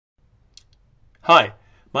Hi,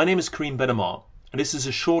 my name is Karim Benammar, and this is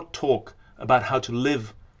a short talk about how to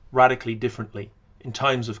live radically differently in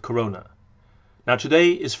times of Corona. Now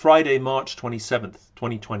today is Friday, March 27th,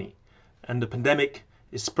 2020, and the pandemic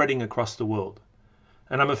is spreading across the world.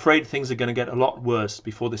 And I'm afraid things are going to get a lot worse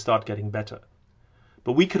before they start getting better.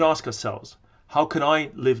 But we could ask ourselves, how can I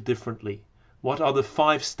live differently? What are the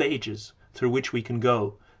 5 stages through which we can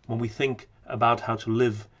go when we think about how to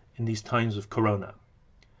live in these times of Corona?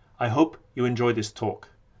 I hope you enjoy this talk.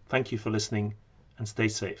 Thank you for listening and stay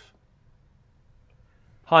safe.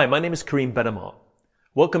 Hi, my name is Karim Benammar.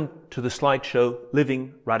 Welcome to the slideshow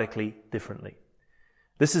Living Radically Differently.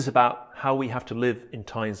 This is about how we have to live in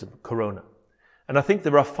times of Corona. And I think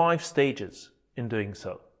there are 5 stages in doing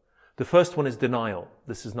so. The first one is denial.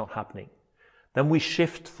 This is not happening. Then we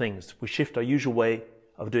shift things. We shift our usual way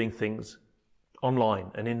of doing things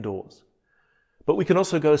online and indoors. But we can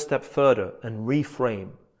also go a step further and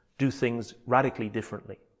reframe, do things radically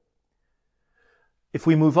differently. If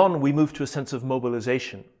we move on, we move to a sense of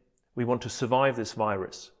mobilization. We want to survive this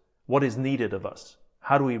virus. What is needed of us?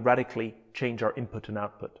 How do we radically change our input and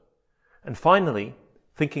output? And finally,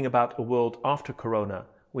 thinking about a world after Corona,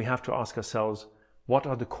 we have to ask ourselves, what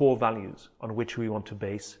are the core values on which we want to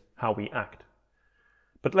base how we act?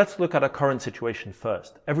 But let's look at our current situation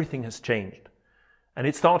first. Everything has changed. And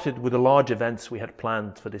it started with the large events we had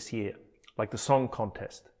planned for this year, like the song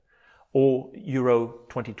contest, or Euro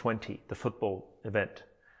 2020, the football event,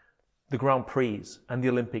 the Grand Prix and the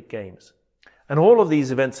Olympic Games. And all of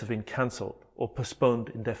these events have been cancelled or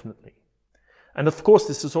postponed indefinitely. And of course,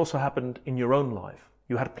 this has also happened in your own life.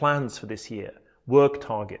 You had plans for this year, work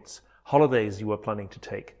targets, holidays you were planning to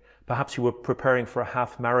take. Perhaps you were preparing for a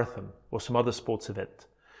half marathon or some other sports event.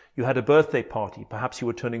 You had a birthday party. Perhaps you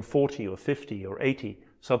were turning 40 or 50 or 80,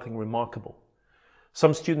 something remarkable.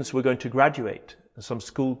 Some students were going to graduate, and some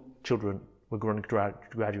school children were going to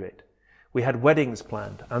graduate. We had weddings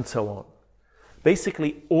planned, and so on.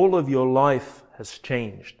 Basically, all of your life has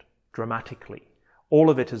changed dramatically. All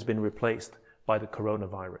of it has been replaced by the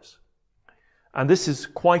coronavirus. And this is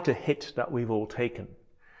quite a hit that we've all taken.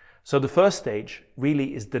 So the first stage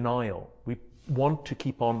really is denial. We want to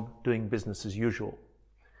keep on doing business as usual.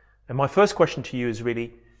 And my first question to you is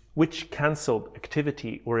really, which cancelled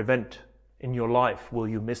activity or event in your life will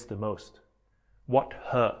you miss the most? What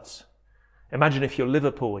hurts? Imagine if you're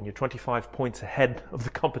Liverpool and you're 25 points ahead of the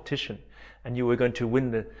competition and you were going to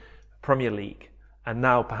win the Premier League, and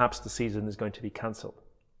now perhaps the season is going to be cancelled.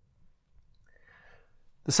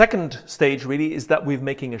 The second stage really is that we're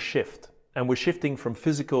making a shift, and we're shifting from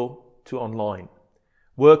physical to online.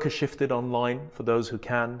 Work has shifted online for those who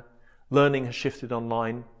can. Learning has shifted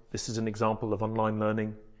online. This is an example of online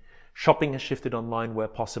learning. Shopping has shifted online where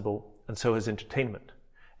possible, and so has entertainment.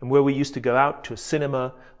 And where we used to go out to a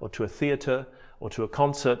cinema or to a theatre or to a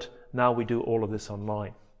concert, now we do all of this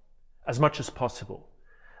online, as much as possible.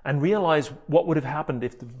 And realize what would have happened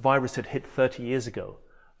if the virus had hit 30 years ago,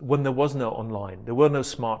 when there was no online, there were no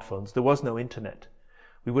smartphones, there was no internet.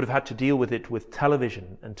 We would have had to deal with it with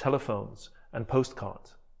television and telephones and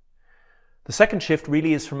postcards. The second shift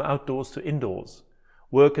really is from outdoors to indoors.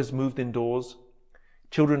 Work has moved indoors.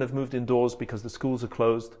 Children have moved indoors because the schools are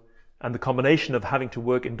closed. And the combination of having to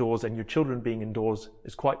work indoors and your children being indoors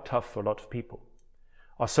is quite tough for a lot of people.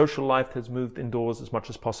 Our social life has moved indoors as much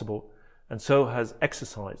as possible, and so has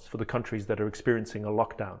exercise for the countries that are experiencing a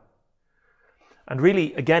lockdown. And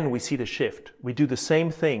really, again, we see the shift. We do the same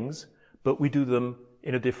things, but we do them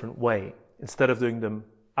in a different way. Instead of doing them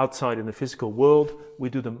outside in the physical world, we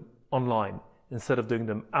do them online. Instead of doing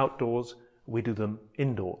them outdoors, we do them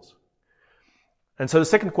indoors. And so the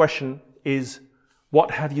second question is,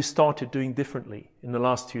 what have you started doing differently in the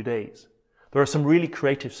last few days? There are some really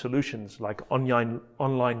creative solutions like online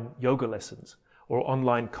yoga lessons or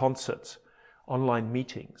online concerts, online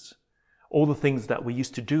meetings. All the things that we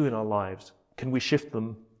used to do in our lives, can we shift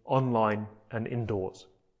them online and indoors?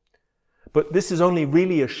 But this is only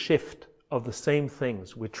really a shift of the same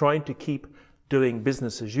things. We're trying to keep doing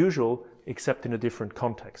business as usual, except in a different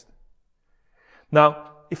context.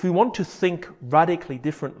 Now, if we want to think radically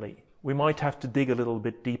differently, we might have to dig a little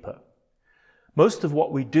bit deeper. Most of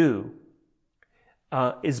what we do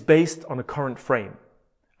is based on a current frame.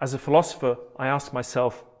 As a philosopher, I ask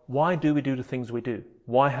myself, why do we do the things we do?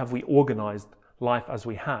 Why have we organized life as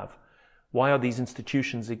we have? Why are these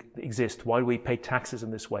institutions exist? Why do we pay taxes in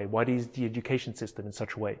this way? Why is the education system in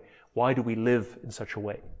such a way? Why do we live in such a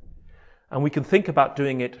way? And we can think about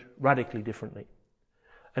doing it radically differently.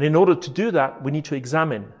 And in order to do that, we need to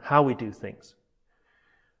examine how we do things.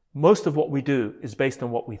 Most of what we do is based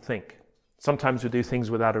on what we think. Sometimes we do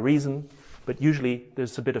things without a reason, but usually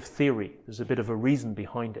there's a bit of theory, there's a bit of a reason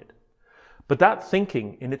behind it. But that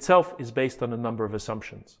thinking in itself is based on a number of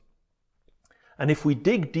assumptions. And if we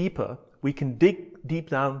dig deeper, we can dig deep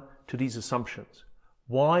down to these assumptions.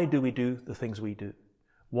 Why do we do the things we do?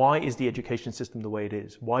 Why is the education system the way it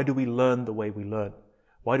is? Why do we learn the way we learn?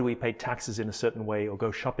 Why do we pay taxes in a certain way or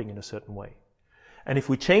go shopping in a certain way? And if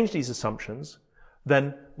we change these assumptions,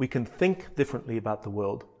 then we can think differently about the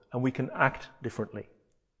world and we can act differently.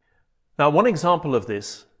 Now, one example of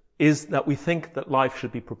this is that we think that life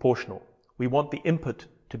should be proportional. We want the input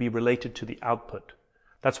to be related to the output.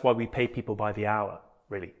 That's why we pay people by the hour,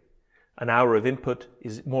 really. An hour of input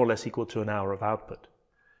is more or less equal to an hour of output.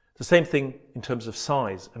 The same thing in terms of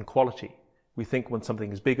size and quality. We think when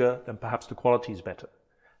something is bigger, then perhaps the quality is better.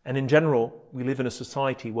 And in general, we live in a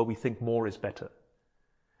society where we think more is better.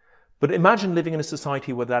 But imagine living in a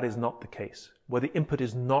society where that is not the case, where the input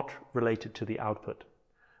is not related to the output,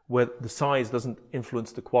 where the size doesn't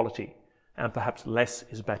influence the quality, and perhaps less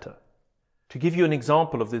is better. To give you an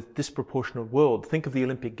example of this disproportionate world, think of the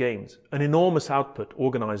Olympic Games, an enormous output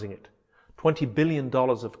organizing it, $20 billion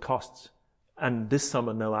of costs, and this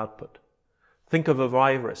summer no output. Think of a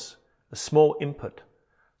virus, a small input,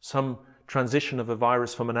 some transition of a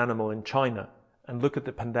virus from an animal in China, and look at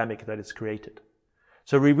the pandemic that it's created.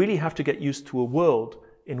 So we really have to get used to a world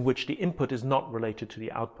in which the input is not related to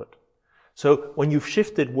the output. So when you've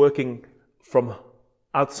shifted working from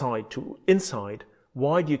outside to inside,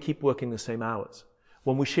 why do you keep working the same hours?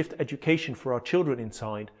 When we shift education for our children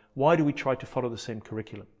inside, why do we try to follow the same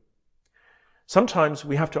curriculum? Sometimes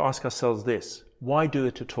we have to ask ourselves this: why do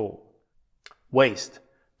it at all? Waste,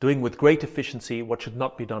 doing with great efficiency what should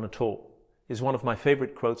not be done at all, is one of my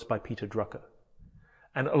favorite quotes by Peter Drucker.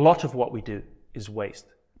 And a lot of what we do is waste.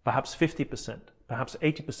 Perhaps 50%, perhaps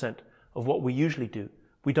 80% of what we usually do,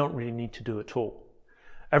 we don't really need to do at all.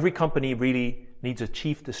 Every company really needs a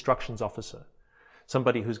chief destructions officer,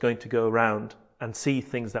 somebody who's going to go around and see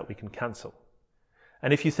things that we can cancel.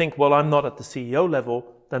 And if you think, well, I'm not at the CEO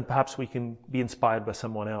level, then perhaps we can be inspired by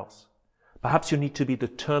someone else. Perhaps you need to be the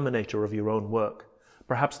terminator of your own work.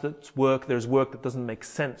 Perhaps there's work that doesn't make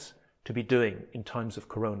sense to be doing in times of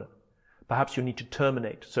corona. Perhaps you need to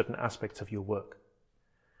terminate certain aspects of your work.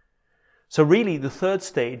 So really, the third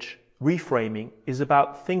stage, reframing, is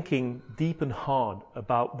about thinking deep and hard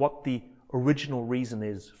about what the original reason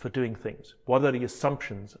is for doing things. What are the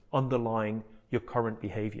assumptions underlying your current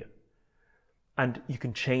behavior? And you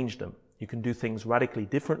can change them. You can do things radically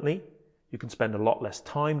differently. You can spend a lot less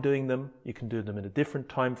time doing them. You can do them in a different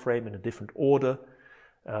time frame, in a different order,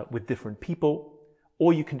 with different people,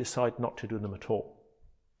 or you can decide not to do them at all.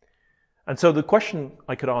 And so the question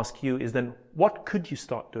I could ask you is then, what could you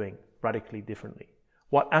start doing radically differently?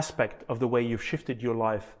 What aspect of the way you've shifted your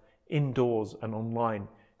life indoors and online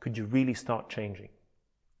could you really start changing?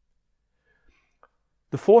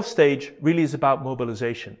 The fourth stage really is about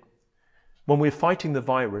mobilization. When we're fighting the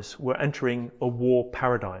virus, we're entering a war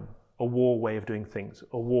paradigm, a war way of doing things,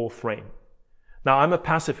 a war frame. Now, I'm a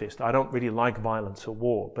pacifist. I don't really like violence or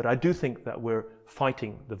war, but I do think that we're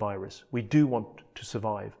fighting the virus. We do want to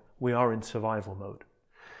survive. We are in survival mode.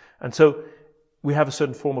 And so we have a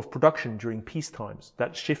certain form of production during peace times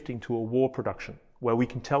that's shifting to a war production, where we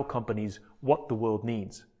can tell companies what the world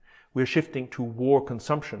needs. We're shifting to war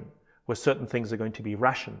consumption, where certain things are going to be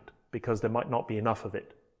rationed because there might not be enough of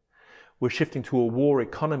it. We're shifting to a war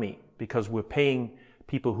economy because we're paying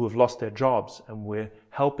people who have lost their jobs and we're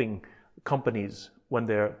helping companies when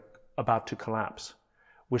they're about to collapse.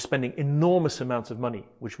 We're spending enormous amounts of money,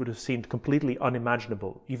 which would have seemed completely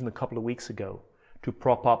unimaginable even a couple of weeks ago, to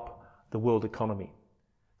prop up the world economy.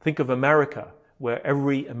 Think of America, where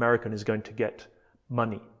every American is going to get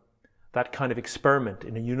money. That kind of experiment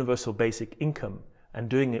in a universal basic income, and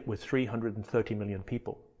doing it with 330 million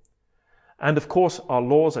people. And of course, our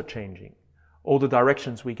laws are changing. All the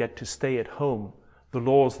directions we get to stay at home, the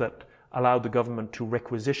laws that allow the government to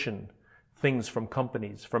requisition things from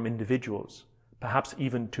companies, from individuals, perhaps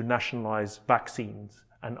even to nationalize vaccines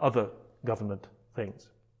and other government things.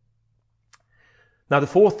 Now, the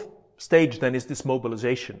fourth stage then is this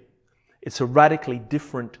mobilization. It's a radically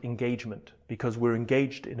different engagement because we're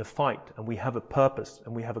engaged in a fight and we have a purpose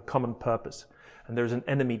and we have a common purpose. And there's an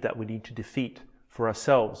enemy that we need to defeat for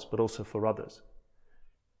ourselves, but also for others.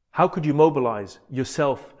 How could you mobilize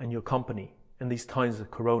yourself and your company in these times of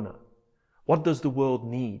corona? What does the world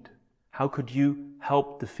need? How could you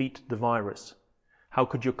help defeat the virus? How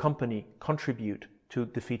could your company contribute to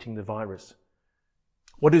defeating the virus?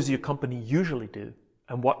 What does your company usually do,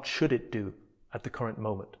 and what should it do at the current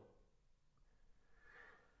moment?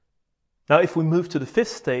 Now, if we move to the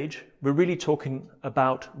fifth stage, we're really talking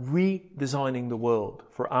about redesigning the world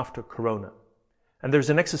for after Corona. And there's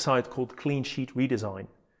an exercise called clean sheet redesign,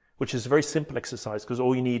 which is a very simple exercise because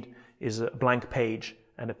all you need is a blank page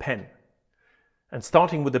and a pen. And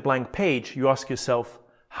starting with a blank page, you ask yourself,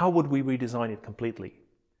 how would we redesign it completely?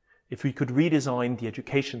 If we could redesign the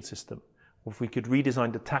education system, or if we could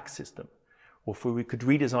redesign the tax system, or if we could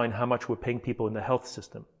redesign how much we're paying people in the health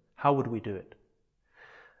system, how would we do it?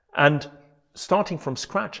 And starting from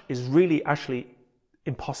scratch is really actually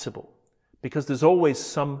impossible because there's always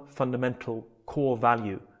some fundamental core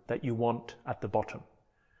value that you want at the bottom.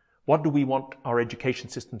 What do we want our education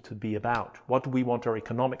system to be about? What do we want our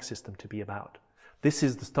economic system to be about? This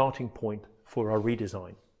is the starting point for our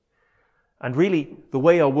redesign. And really, the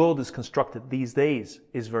way our world is constructed these days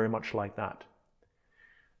is very much like that.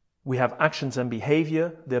 We have actions and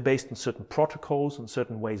behavior. They're based on certain protocols, on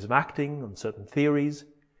certain ways of acting, on certain theories.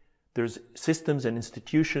 There's systems and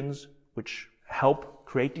institutions which help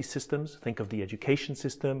create these systems. Think of the education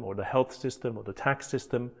system or the health system or the tax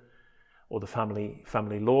system or the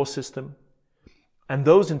family law system. And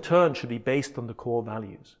those in turn should be based on the core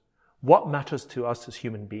values. What matters to us as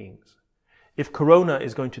human beings? If Corona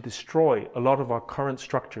is going to destroy a lot of our current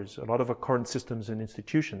structures, a lot of our current systems and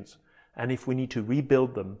institutions, and if we need to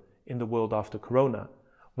rebuild them in the world after Corona,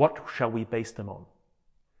 what shall we base them on?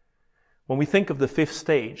 When we think of the fifth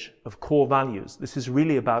stage of core values, this is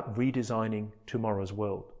really about redesigning tomorrow's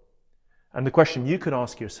world. And the question you could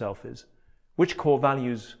ask yourself is, which core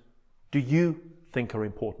values do you think are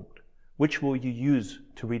important? Which will you use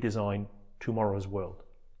to redesign tomorrow's world?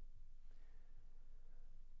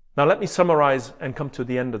 Now let me summarize and come to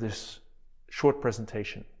the end of this short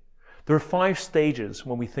presentation. There are 5 stages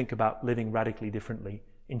when we think about living radically differently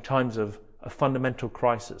in times of a fundamental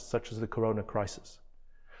crisis, such as the Corona crisis.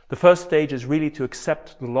 The first stage is really to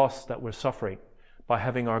accept the loss that we're suffering by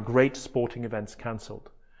having our great sporting events cancelled,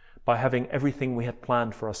 by having everything we had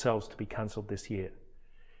planned for ourselves to be cancelled this year.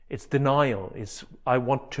 It's denial. It's, I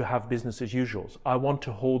want to have business as usual. I want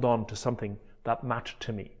to hold on to something that mattered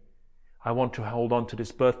to me. I want to hold on to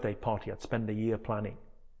this birthday party I'd spent a year planning.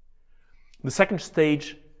 The second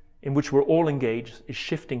stage in which we're all engaged is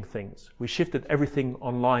shifting things. We shifted everything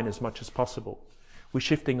online as much as possible. We're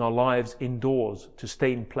shifting our lives indoors to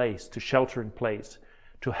stay in place, to shelter in place,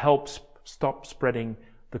 to help stop spreading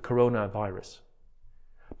the coronavirus.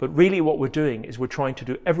 But really what we're doing is we're trying to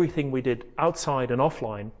do everything we did outside and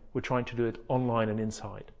offline, we're trying to do it online and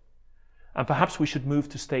inside. And perhaps we should move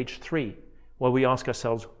to stage 3, where we ask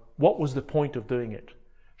ourselves, what was the point of doing it?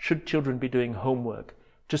 Should children be doing homework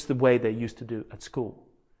just the way they used to do at school?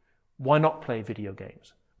 Why not play video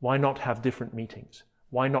games? Why not have different meetings?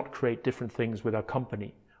 Why not create different things with our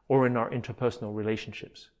company or in our interpersonal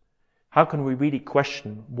relationships? How can we really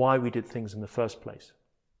question why we did things in the first place?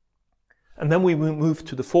 And then we move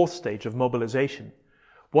to the 4th stage of mobilization.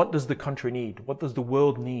 What does the country need? What does the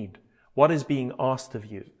world need? What is being asked of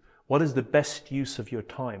you? What is the best use of your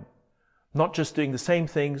time? Not just doing the same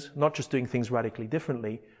things, not just doing things radically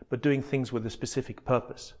differently, but doing things with a specific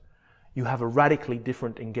purpose. You have a radically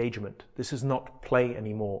different engagement. This is not play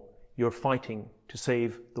anymore. You're fighting to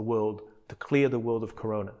save the world, to clear the world of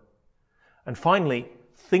Corona. And finally,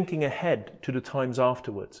 thinking ahead to the times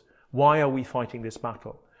afterwards. Why are we fighting this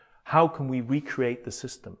battle? How can we recreate the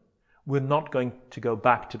system? We're not going to go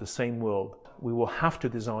back to the same world. We will have to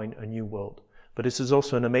design a new world. But this is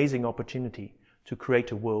also an amazing opportunity to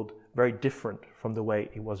create a world very different from the way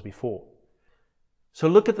it was before. So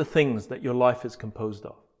look at the things that your life is composed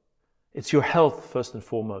of. It's your health first and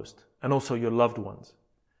foremost, and also your loved ones.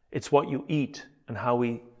 It's what you eat and how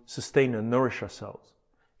we sustain and nourish ourselves.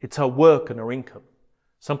 It's our work and our income.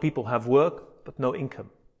 Some people have work but no income.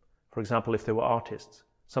 For example, if they were artists.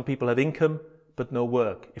 Some people have income but no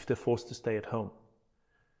work if they're forced to stay at home.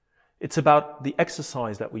 It's about the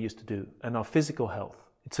exercise that we used to do and our physical health.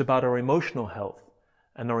 It's about our emotional health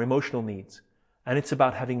and our emotional needs. And it's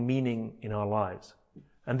about having meaning in our lives.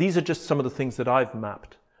 And these are just some of the things that I've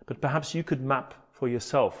mapped. But perhaps you could map for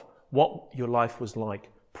yourself what your life was like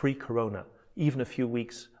pre-corona, even a few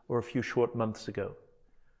weeks or a few short months ago.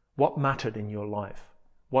 What mattered in your life?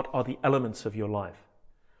 What are the elements of your life?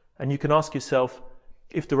 And you can ask yourself,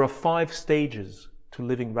 if there are 5 stages to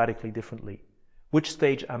living radically differently, which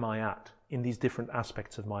stage am I at in these different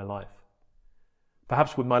aspects of my life?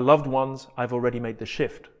 Perhaps with my loved ones, I've already made the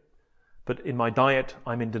shift. But in my diet,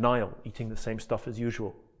 I'm in denial, eating the same stuff as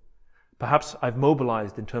usual. Perhaps I've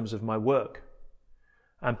mobilized in terms of my work.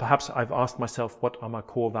 And perhaps I've asked myself, what are my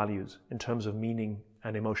core values in terms of meaning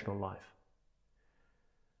and emotional life?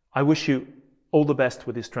 I wish you all the best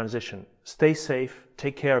with this transition. Stay safe,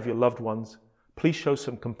 take care of your loved ones. Please show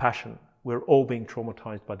some compassion. We're all being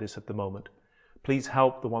traumatized by this at the moment. Please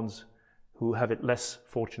help the ones who have it less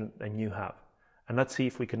fortunate than you have. And let's see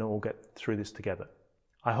if we can all get through this together.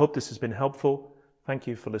 I hope this has been helpful. Thank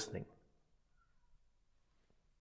you for listening.